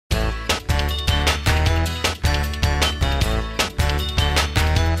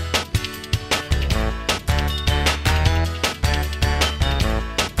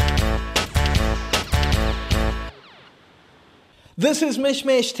This is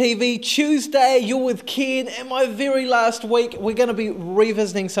Mishmash TV Tuesday. You're with Ken, and my very last week we're going to be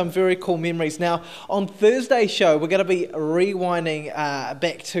revisiting some very cool memories. Now, on Thursday's show, we're going to be rewinding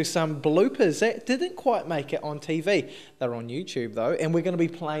back to some bloopers that didn't quite make it on TV. They're on YouTube though, and we're going to be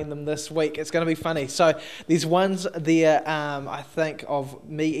playing them this week. It's going to be funny. So there's ones there, I think, of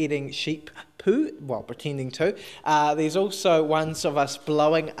me eating sheep poo, well, pretending to. There's also ones of us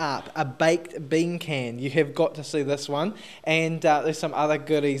blowing up a baked bean can. You have got to see this one. And there's some other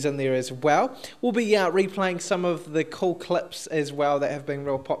goodies in there as well. We'll be replaying some of the cool clips as well that have been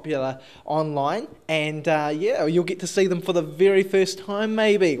real popular online. And yeah, you'll get to see them for the very first time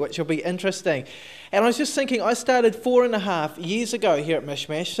maybe, which will be interesting. And I was just thinking, I started 4.5 years ago here at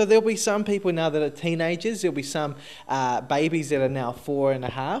Mishmash, so there'll be some people now that are teenagers, there'll be some babies that are now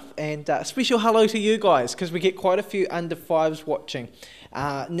 4.5, and special hello to you guys, because we get quite a few under 5s watching.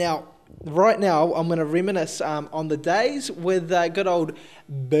 Right now, I'm going to reminisce on the days with good old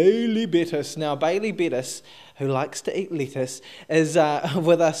Bailey Bettis. Now, Bailey Bettis, who likes to eat lettuce, is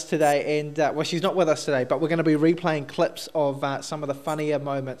with us today. And, well, she's not with us today, but we're going to be replaying clips of some of the funnier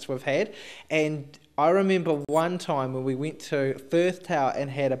moments we've had. And I remember one time when we went to Firth Tower and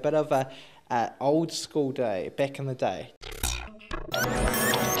had a bit of a old school day back in the day.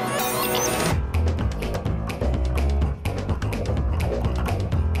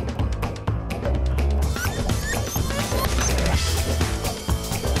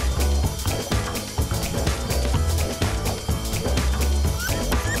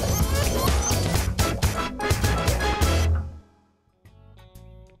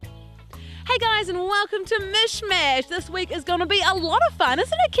 And welcome to Mishmash. This week is going to be a lot of fun,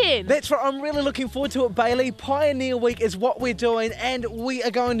 isn't it, Ken? That's right, I'm really looking forward to it, Bailey. Pioneer Week is what we're doing, and we are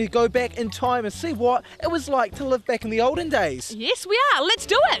going to go back in time and see what it was like to live back in the olden days. Yes, we are. Let's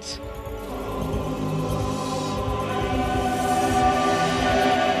do it.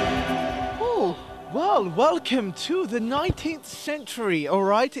 Oh, well, welcome to the 19th century, all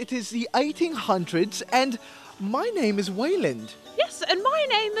right? It is the 1800s, and my name is Wayland. Yes, and my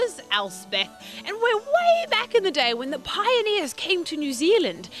name is Elspeth, and we're way back in the day when the pioneers came to New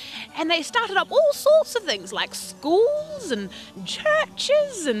Zealand, and they started up all sorts of things like schools and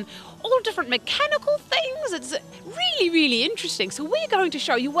churches and all different mechanical things. It's really, really interesting. So we're going to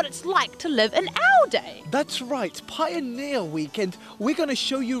show you what it's like to live in our day. That's right, Pioneer Week, and we're going to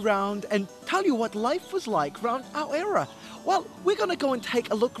show you around and tell you what life was like around our era. Well, we're going to go and take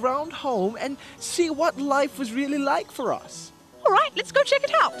a look around home and see what life was really like for us. All right, let's go check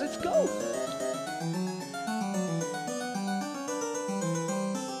it out. Let's go.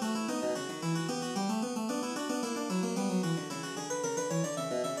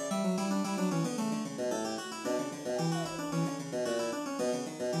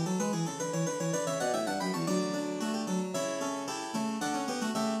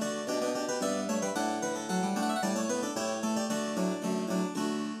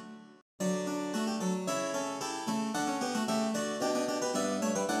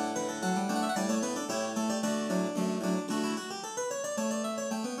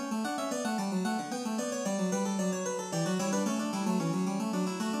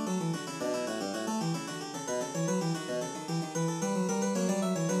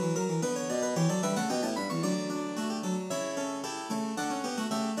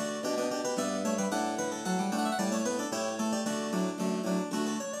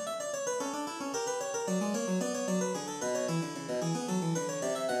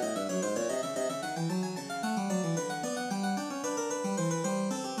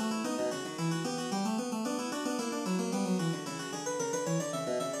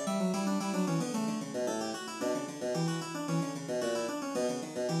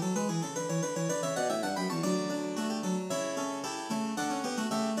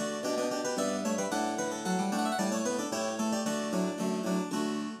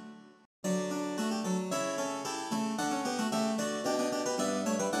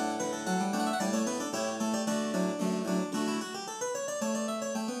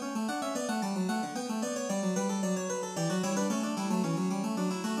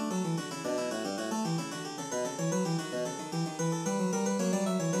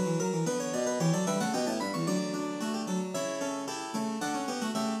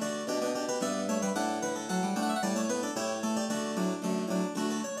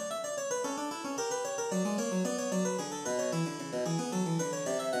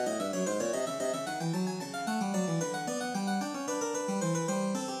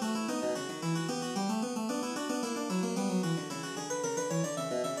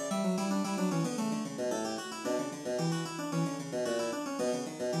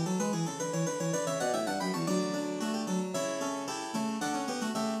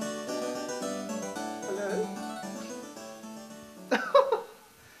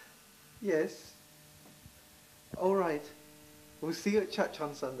 Yes. All right. We'll see you at church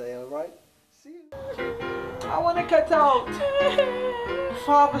on Sunday, all right? See you. I want to get out.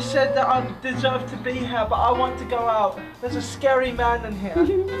 Father said that I deserve to be here, but I want to go out. There's a scary man in here.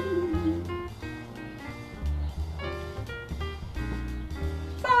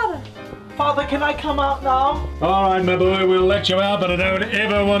 Father, can I come out now? All right, my boy, we'll let you out, but I don't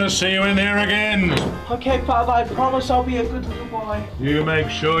ever want to see you in there again. Okay, Father, I promise I'll be a good little boy. You make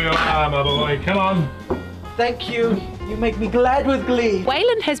sure you are, my boy. Come on. Thank you. You make me glad with glee.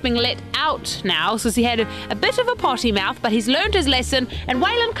 Waylon has been let out now because he had a bit of a potty mouth, but he's learned his lesson. And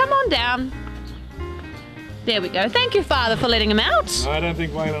Waylon, come on down. There we go. Thank you, Father, for letting him out. I don't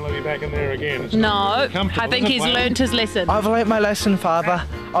think Waylon will be back in there again. It's No, not really I think he's learned his lesson. I've learnt my lesson, Father.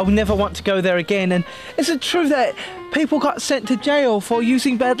 I'll never want to go there again. And is it true that people got sent to jail for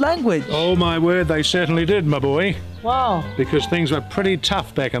using bad language? Oh, my word, they certainly did, my boy. Wow. Because things were pretty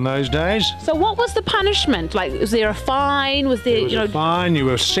tough back in those days. So what was the punishment? Like, was there a fine? Was there, It was a fine, you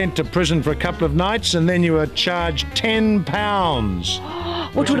were sent to prison for a couple of nights, and then you were charged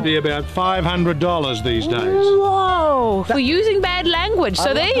 £10, which would be about $500 these days. Whoa! For using bad language.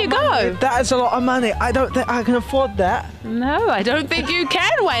 So there you go. That is a lot of money. I don't think I can afford that. No, I don't think you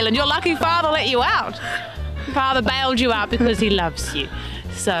can, Waylon. Your lucky Father let you out. Father bailed you out because he loves you.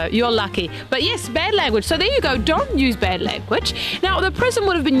 So you're lucky. But yes, bad language. So there you go. Don't use bad language. Now, the prison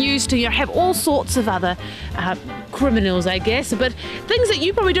would have been used to, have all sorts of other criminals, I guess, but things that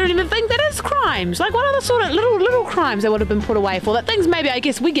you probably don't even think that is crimes. Like what other sort of little crimes they would have been put away for? That things maybe I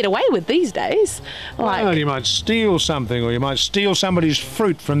guess we get away with these days. Like, Well, you might steal something, or you might steal somebody's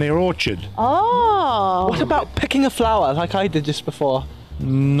fruit from their orchard. oh. What about picking a flower like I did just before?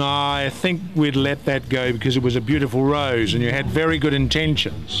 No, I think we'd let that go because it was a beautiful rose and you had very good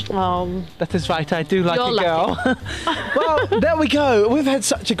intentions. That is right, I do like You're a girl. Well, there we go. We've had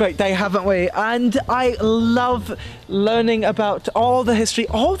such a great day, haven't we? And I love learning about all the history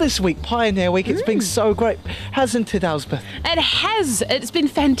all this week, Pioneer Week. It's been so great, hasn't it, Elspeth? It has. It's been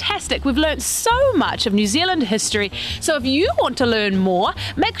fantastic. We've learnt so much of New Zealand history. So if you want to learn more,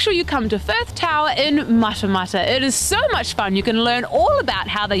 make sure you come to Firth Tower in Matamata. It is so much fun. You can learn all about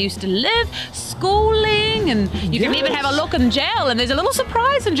how they used to live, schooling, and you can even have a look in jail. And there's a little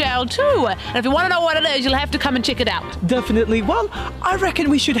surprise in jail too. And if you want to know what it is, you'll have to come and check it out. Definitely. Well, I reckon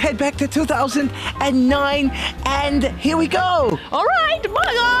we should head back to 2009, and here we go. All right,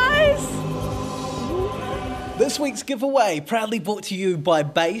 bye guys. This week's giveaway proudly brought to you by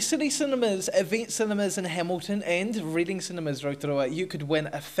Bay City Cinemas, Event Cinemas in Hamilton and Reading Cinemas Rotorua. You could win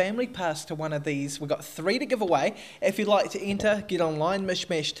a family pass to one of these. We've got 3 to give away. If you'd like to enter, get online,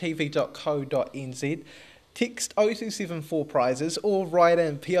 mishmashtv.co.nz. Text 0274 prizes or write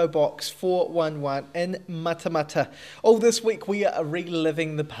in PO Box 411 in Matamata. All this week we are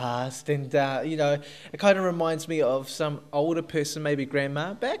reliving the past, and it kind of reminds me of some older person, maybe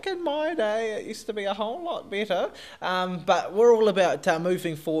grandma. Back in my day it used to be a whole lot better, but we're all about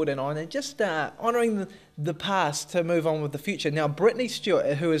moving forward and on, and just honouring the past to move on with the future. Now, Brittany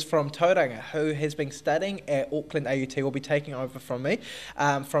Stewart, who is from Tauranga, who has been studying at Auckland AUT, will be taking over from me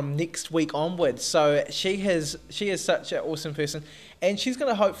from next week onwards. So she is such an awesome person, and she's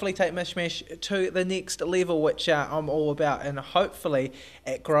going to hopefully take Mishmash to the next level, which I'm all about, and hopefully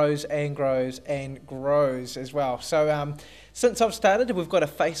it grows and grows and grows as well. So since I've started, we've got a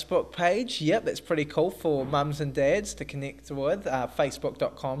Facebook page. Yep, that's pretty cool for mums and dads to connect with,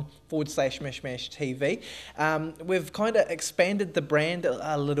 facebook.com/mishmashtv. We've kind of expanded the brand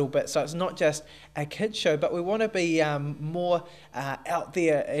a little bit, so it's not just a kids show, but we want to be more out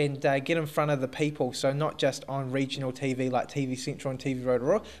there and get in front of the people, so not just on regional TV like TV Central and TV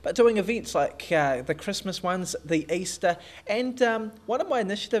Rotorua, but doing events like the Christmas ones, the Easter, and one of my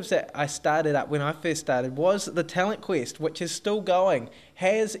initiatives that I started up when I first started was the Talent Quest, which is still going.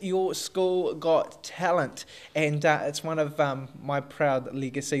 Has your school got talent? And it's one of my proud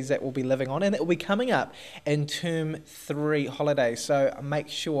legacies that we'll be living on, and it will be coming up in Term 3 holidays. So make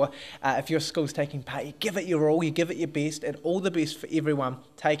sure if your school's taking part, you give it your all, you give it your best, and all the best for everyone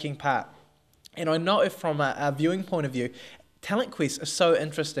taking part. And I know from a viewing point of view, Talent Quest is so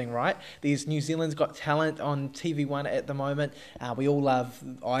interesting, right? There's New Zealand's Got Talent on TV1 at the moment. We all love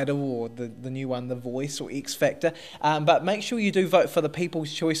Idol, or the new one, The Voice or X Factor. But make sure you do vote for the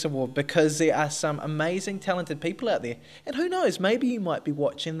People's Choice Award, because there are some amazing talented people out there. And who knows, maybe you might be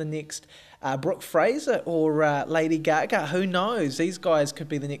watching the next Brooke Fraser or Lady Gaga. Who knows? These guys could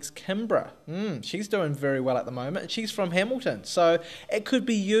be the next Kimbra. She's doing very well at the moment. She's from Hamilton. So it could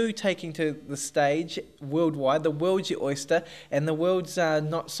be you taking to the stage worldwide. The world's your oyster, and the world's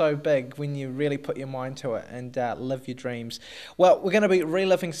not so big when you really put your mind to it and live your dreams. Well, we're going to be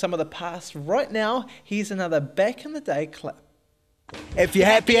reliving some of the past right now. Here's another back in the day clip. If you're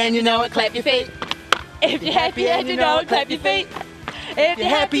happy and you know it, clap your feet. If you're happy and you know it, clap your feet. If you're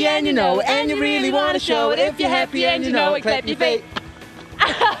happy and you know it, and you really want to show it. If you're happy and you know it, clap your feet.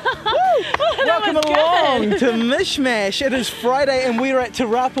 Welcome along to Mishmash. It is Friday and we're at Te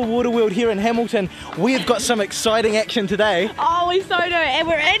Rapa Waterworld here in Hamilton. We've got some exciting action today. Oh, we so do. And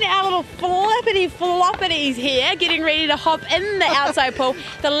we're in our little flippity floppities here, getting ready to hop in the outside pool,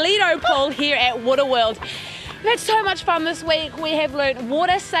 the Lido pool here at Waterworld. We've had so much fun this week. We have learnt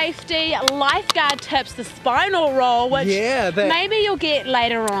water safety, lifeguard tips, the spinal roll, which maybe you'll get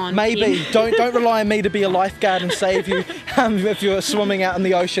later on. Maybe. Don't rely on me to be a lifeguard and save you if you're swimming out in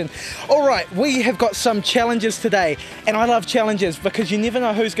the ocean. All right, we have got some challenges today, and I love challenges because you never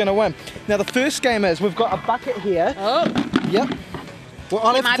know who's going to win. Now, the first game is we've got a bucket here. Oh. Yep. Well,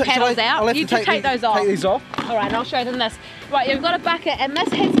 I'll Get my paddles out. You can take those off. Take these off. All right, I'll show them this. Right, you've got a bucket, and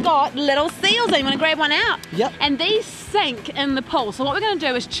this has got little seals in. You want to grab one out? Yep. And these sink in the pool. So what we're going to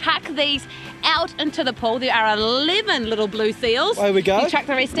do is chuck these out into the pool. There are 11 little blue seals. There we go. You chuck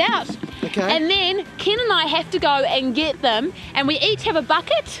the rest out. Okay. And then Ken and I have to go and get them, and we each have a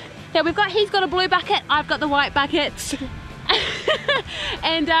bucket. Now he's got a blue bucket, I've got the white bucket.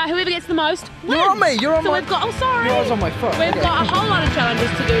 And whoever gets the most wins. You're on me. You're on so my. We've got. Oh, sorry. Yours on my foot. We've got a whole lot of challenges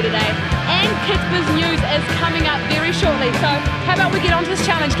to do today, and Kidsbiz News is coming up very shortly. So how about we get on to this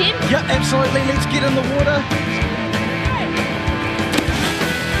challenge, Ken? Yeah, absolutely. Let's get in the water.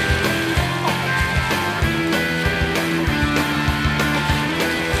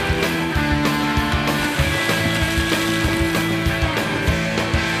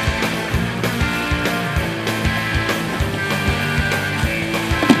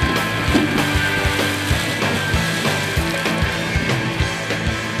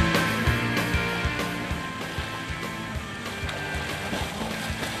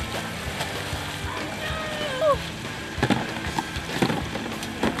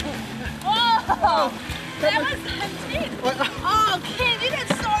 That was intense. Oh, Ken, you did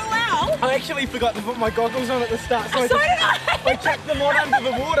so well. I actually forgot to put my goggles on at the start, so So did I. I chucked them on under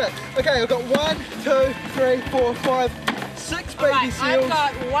the water. Okay, I've got 1, 2, 3, 4, 5, 6 baby Right, seals. I've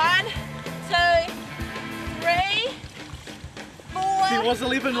got 1, 2, 3, 4. There was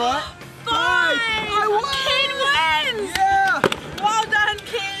 11, right? 5. I Ken wins. Yeah! Well done,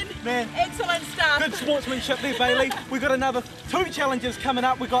 Ken. Man, Excellent stuff. good sportsmanship there, Bailey. We've got another 2 challenges coming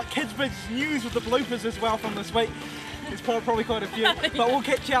up. We've got Kidsbiz News with the bloopers as well from this week. There's probably quite a few, but we'll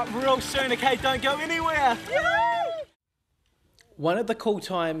catch you up real soon, okay? Don't go anywhere. One of the cool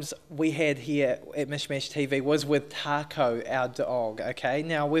times we had here at Mishmash TV was with Taco, our dog, okay?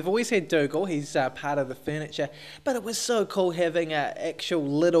 Now, we've always had Dougal, he's part of the furniture, but it was so cool having an actual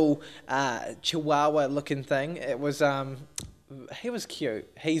little chihuahua-looking thing. It was, he was cute.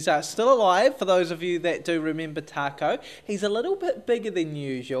 He's still alive, for those of you that do remember Taco. He's a little bit bigger than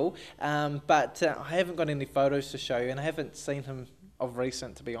usual, but I haven't got any photos to show you, and I haven't seen him of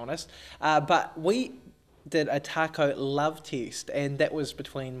recent, to be honest. But we did a Taco love test, and that was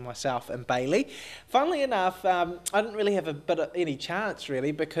between myself and Bailey. Funnily enough, I didn't really have any chance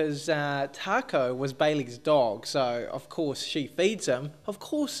really, because Taco was Bailey's dog, so of course she feeds him. Of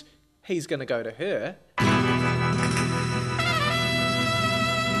course he's going to go to her.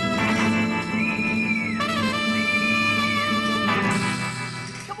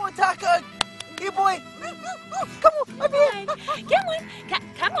 Come on, Taco! Here, boy! Come on, over here!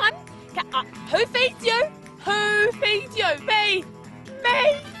 Come on. Who feeds you? Who feeds you? Me.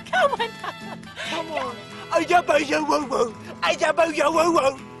 Come on. Come on! I jump on your woo woo. I jump on your woo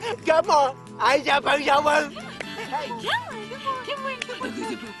woo. Come on. I jump on your woo.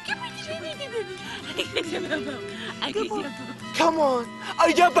 Come on.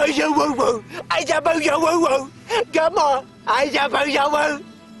 I jump on your woo woo. I jump on your woo woo. Come on. I jump on your woo.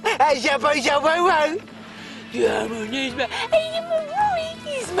 I jump on your woo woo. Come on, he's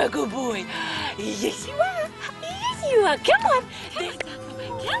my good boy. Yes, you are. Yes, you are. Come on.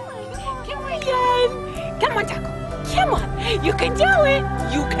 Come on, Jan. Come on, Taco. Come on. You can do it.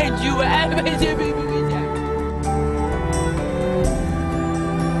 You can do it.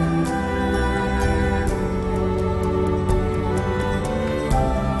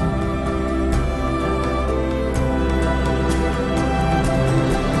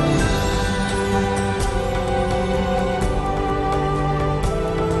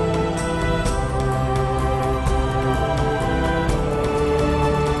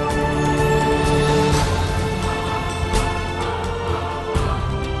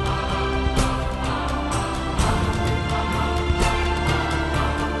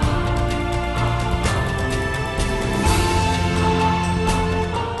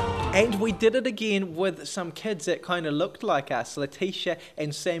 did it again with some kids that kind of looked like us. Letitia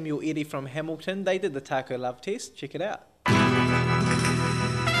and Samuel Eddy from Hamilton. They did the taco love test. Check it out. Come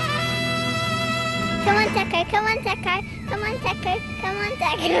on, Taco, come on, Taco, come on, Taco, come on,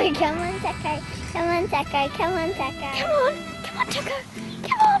 Taco, come on, Taco, come on, Taco, come on, Taco. Come on, Taco,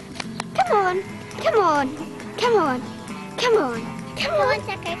 come on, come on, come on, come on, come on, come on,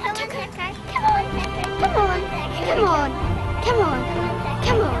 Taco, come on, Taco, come on, Taco, come on, Taco, come on, come on,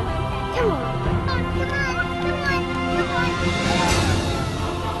 come on, come on,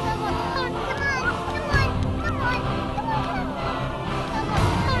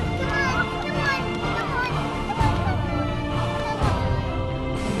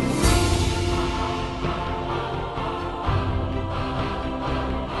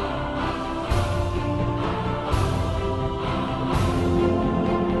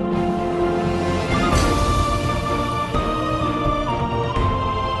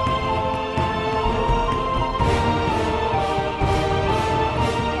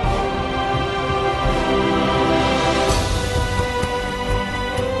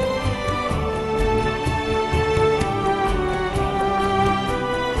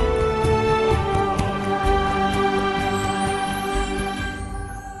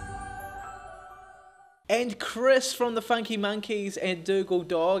 And Chris from the Funky Monkeys and Dougal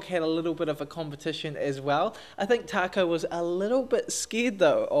Dog had a little bit of a competition as well. I think Taco was a little bit scared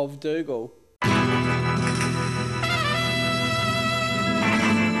though of Dougal.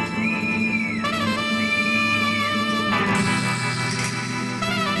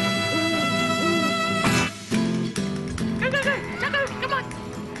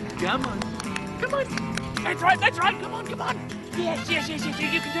 Come on. Come on. That's right. Come on. Yes, you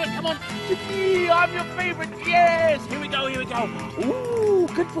can do it. Come on. Yeah, I'm your favourite. Yes. Here we go. Ooh,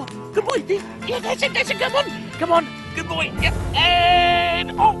 good boy. Yeah, that's it. Come on. Good boy. Yep.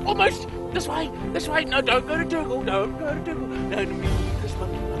 And, almost. This way. No, don't go to Dougal. No, this one.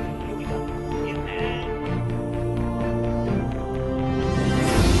 Here we go. Yeah.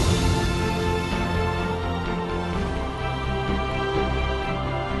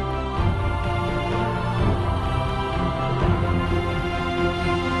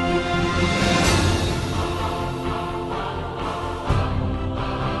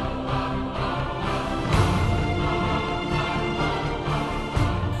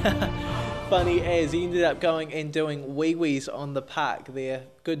 Funny as he ended up going and doing wee-wees on the park there.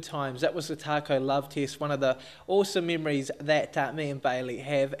 Good times. That was the Taco Love Test, one of the awesome memories that me and Bailey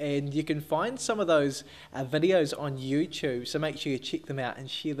have, and you can find some of those videos on YouTube, so make sure you check them out and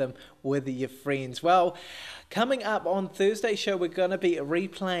share them with your friends. Well, coming up on Thursday's show, we're going to be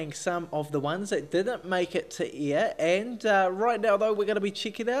replaying some of the ones that didn't make it to air, and right now though we're going to be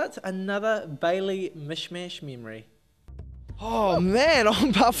checking out another Bailey Mishmash memory. Oh man,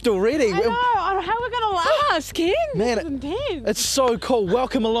 I'm puffed already. I know, how are we going to last, Ken? Man, this is intense. It's so cool.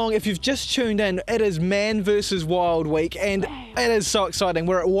 Welcome along. If you've just tuned in, it is Man vs Wild week, and it is so exciting.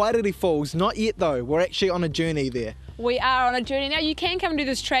 We're at Waitangi Falls. Not yet though. We're actually on a journey there. We are on a journey. Now, you can come and do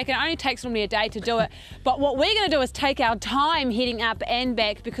this track, and it only takes normally a day to do it. But what we're going to do is take our time heading up and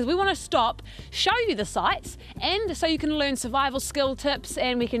back, because we want to stop, show you the sights, and so you can learn survival skill tips,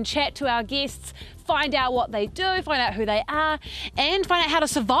 and we can chat to our guests, find out what they do, find out who they are, and find out how to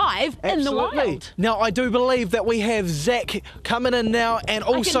survive in the wild. Now, I do believe that we have Zach coming in now, and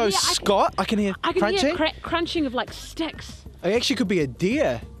also Scott. I can hear crunching. Crunching of like sticks. It actually could be a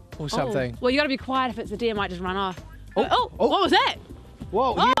deer or something. Well, you got to be quiet if it's a deer, might just run off. Oh, what was that?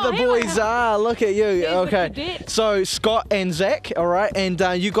 Whoa, here the boys are. Look at you. Okay. The So, Scott and Zach, all right, and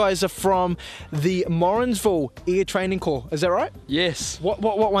you guys are from the Morrinsville Air Training Corps, is that right? Yes. What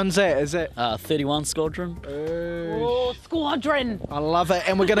one's that? Is that? 31 Squadron. Oh, Squadron. I love it,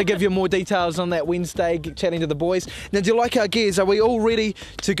 and we're going to give you more details on that Wednesday, chatting to the boys. Now, do you like our gears? Are we all ready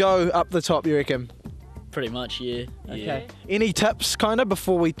to go up the top, you reckon? Pretty much, yeah. Okay. Any tips, kind of,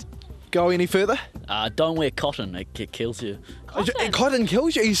 before we go any further? Don't wear cotton, it kills you. Cotton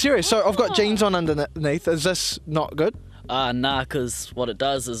kills you? Are you serious? So I've got jeans on underneath. Is this not good? Nah, because what it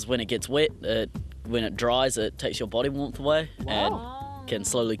does is when it gets wet, when it dries, it takes your body warmth away and can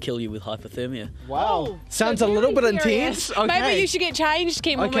slowly kill you with hypothermia. Wow. Sounds a little bit intense. Okay. Maybe you should get changed,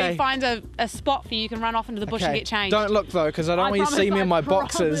 Kim, when we find a spot for you. You can run off into the bush and get changed. Don't look though, because I don't want you to see me in my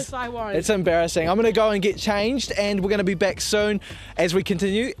boxes. I won't. It's embarrassing. I'm going to go and get changed, and we're going to be back soon as we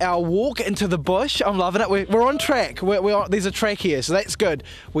continue our walk into the bush. I'm loving it. We're on track. There's a track here, so that's good.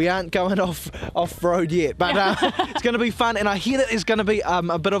 We aren't going off-road yet, but it's going to be fun, and I hear that there's going to be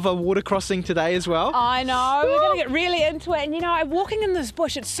a bit of a water crossing today as well. I know. We're going to get really into it, and you know, walking in the this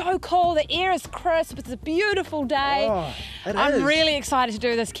bush. It's so cool. The air is crisp. It's a beautiful day. Oh, it I'm is. really excited to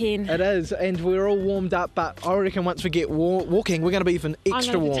do this, Ken. It is, and we're all warmed up, but I reckon once we get walking, we're going to be even I'm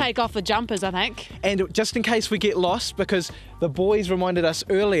extra going warm. to take off the jumpers, I think. And just in case we get lost, because the boys reminded us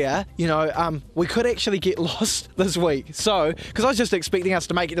earlier, you know, we could actually get lost this week. So, because I was just expecting us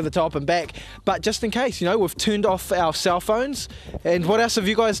to make it to the top and back, but just in case, you know, we've turned off our cell phones. And what else have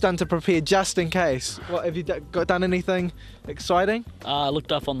you guys done to prepare just in case? What have you done anything exciting?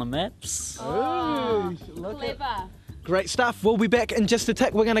 Looked up on the maps. Ooh, look at- Clever. Great stuff. We'll be back in just a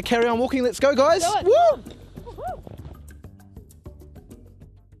tick. We're going to carry on walking. Let's go, guys. Do it. Woo!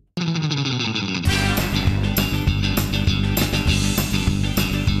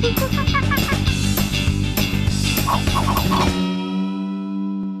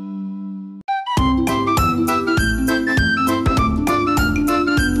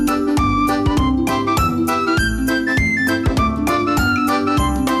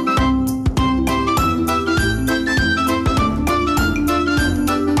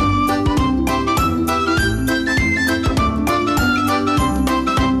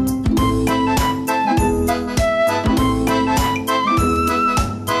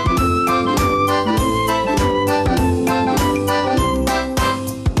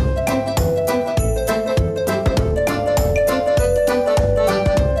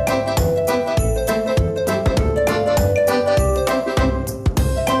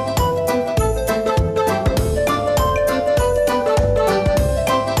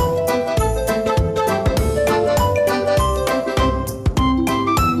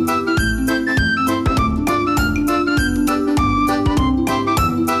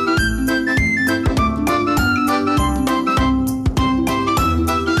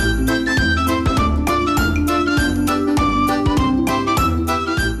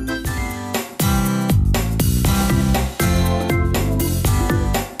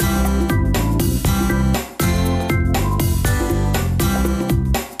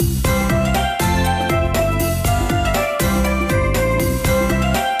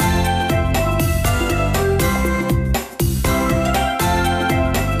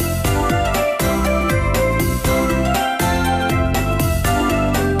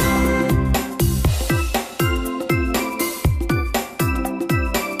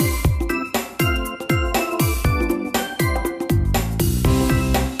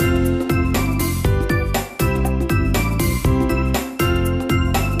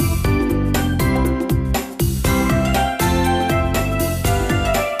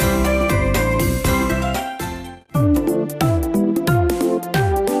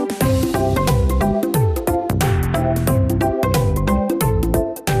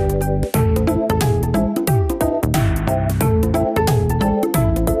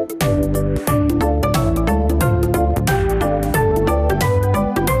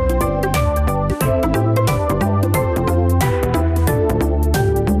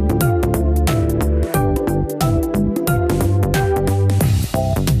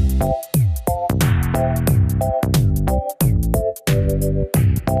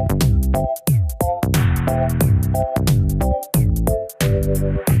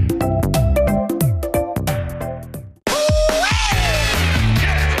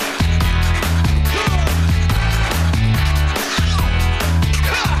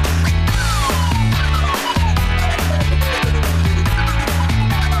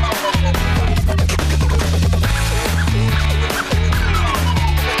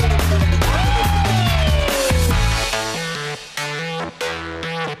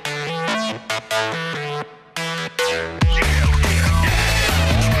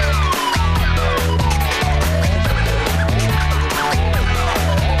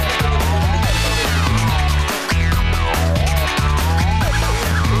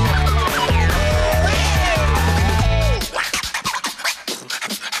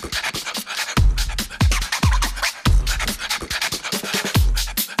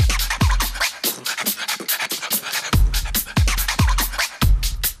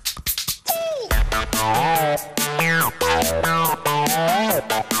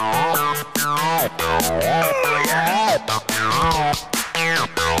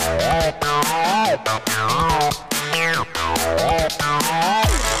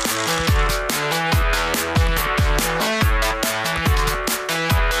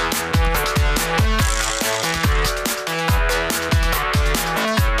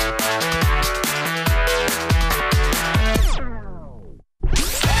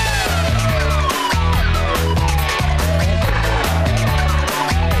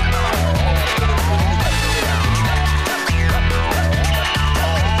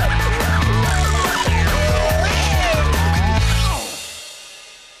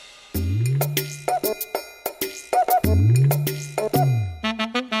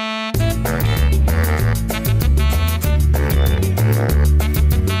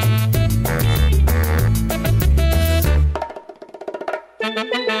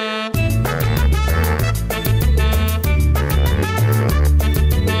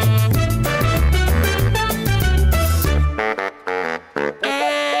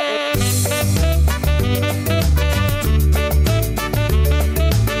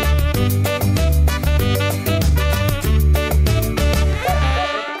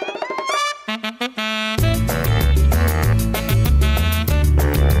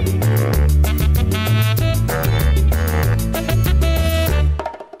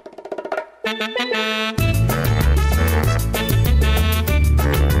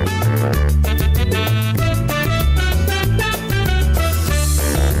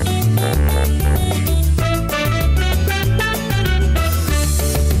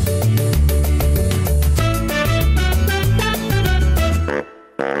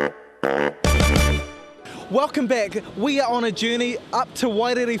 Welcome back. We are on a journey up to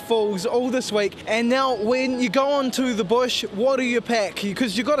Wairere Falls all this week, and now when you go onto the bush, what do you pack?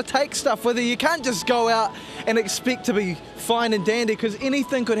 Because you've got to take stuff with you. You can't just go out and expect to be fine and dandy, because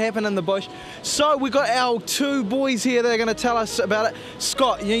anything could happen in the bush. So we've got our two boys here that are going to tell us about it.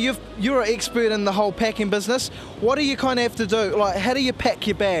 Scott, you're an expert in the whole packing business. What do you kind of have to do? Like, how do you pack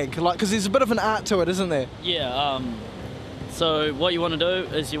your bag? Like, because there's a bit of an art to it, isn't there? Yeah, so what you want to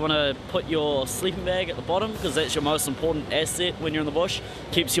do is you want to put your sleeping bag at the bottom, because that's your most important asset when you're in the bush.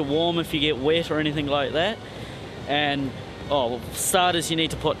 Keeps you warm if you get wet or anything like that. And for starters, you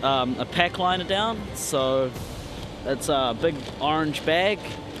need to put a pack liner down. So it's a big orange bag,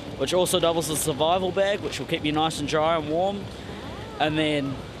 which also doubles as a survival bag, which will keep you nice and dry and warm. And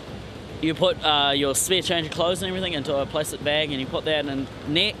then you put your spare change of clothes and everything into a plastic bag, and you put that in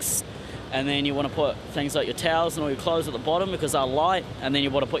next. And then you want to put things like your towels and all your clothes at the bottom because they're light. And then you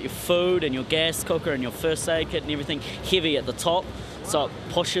want to put your food and your gas cooker and your first aid kit and everything heavy at the top, so it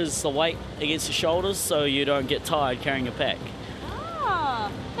pushes the weight against your shoulders so you don't get tired carrying your pack.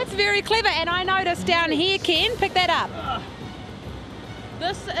 Oh, that's very clever. And I noticed down here, Ken, pick that up.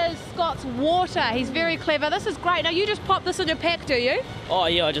 This is Scott's water. He's very clever. This is great. Now you just pop this in your pack, do you? Oh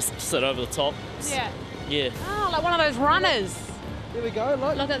yeah, I just sit over the top. Yeah. Yeah. Oh, like one of those runners. There we go,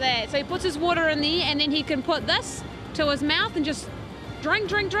 look. Look at that. So he puts his water in there, and then he can put this to his mouth and just drink,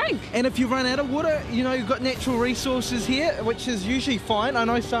 drink, drink. And if you run out of water, you know, you've got natural resources here, which is usually fine. I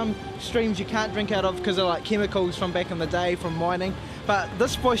know some streams you can't drink out of because of like chemicals from back in the day from mining. But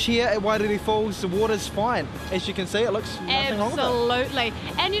this bush here at Wairere Falls, the water's fine. As you can see, it looks nothing wrong with it. Absolutely.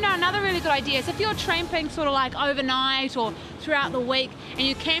 And you know, another really good idea is if you're tramping sort of like overnight or throughout the week and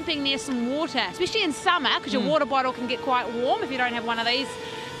you're camping near some water, especially in summer, because your water bottle can get quite warm if you don't have one of these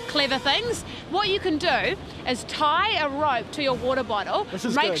clever things. What you can do is tie a rope to your water bottle,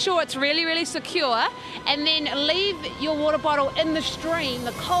 make sure it's really, really secure, and then leave your water bottle in the stream,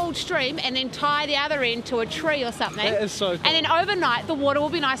 the cold stream, and then tie the other end to a tree or something. That is so cool. And then overnight, the water will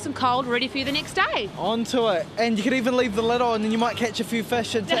be nice and cold, ready for you the next day. Onto it. And you could even leave the lid on and you might catch a few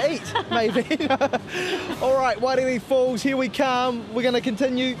fish to eat, maybe. All right, Wairere Falls, here we come. We're going to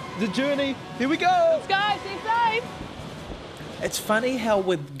continue the journey. Here we go. Let's go, stay safe. It's funny how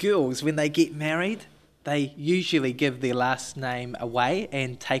with girls, when they get married, they usually give their last name away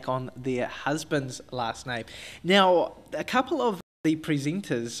and take on their husband's last name. Now, a couple of the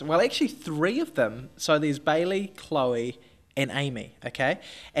presenters, well, actually 3 of them, so there's Bailey, Chloe, and Amy, okay?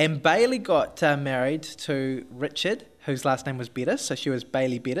 And Bailey got married to Richard, whose last name was Bettis, so she was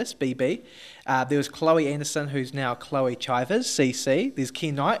Bailey Bettis, BB. There was Chloe Anderson, who's now Chloe Chivers, CC. There's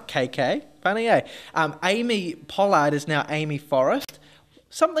Ken Knight, KK. Funny, eh? Amy Pollard is now Amy Forrest.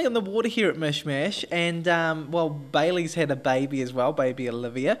 Something in the water here at Mishmash, and well, Bailey's had a baby as well, baby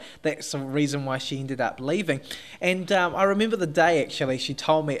Olivia. That's the reason why she ended up leaving. And I remember the day actually she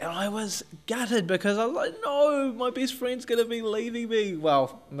told me, and I was gutted because I was like, no, my best friend's going to be leaving me.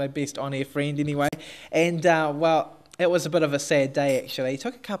 Well, my best on-air friend anyway. And well, it was a bit of a sad day actually. It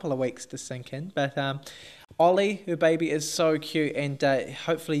took a couple of weeks to sink in, but Ollie, her baby, is so cute, and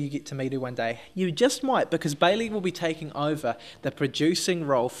hopefully you get to meet her one day. You just might, because Bailey will be taking over the producing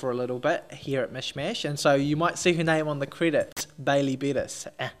role for a little bit here at Mishmash, and so you might see her name on the credits, Bailey Bettis.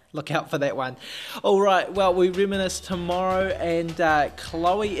 Look out for that one. All right, well, we reminisce tomorrow, and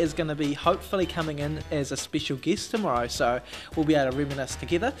Chloe is going to be hopefully coming in as a special guest tomorrow, so we'll be able to reminisce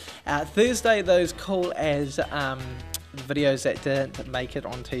together. Thursday, those cool as videos that didn't make it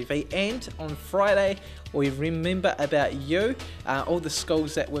on TV. And on Friday, we remember about you, all the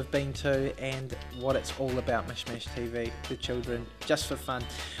schools that we've been to, and what it's all about, Mishmash TV, the children, just for fun.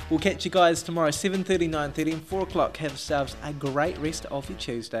 We'll catch you guys tomorrow, 7:30, 9:30 and 4 o'clock. Have yourselves a great rest of your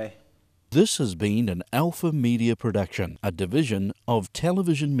Tuesday. This has been an Alpha Media production, a division of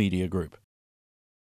Television Media Group.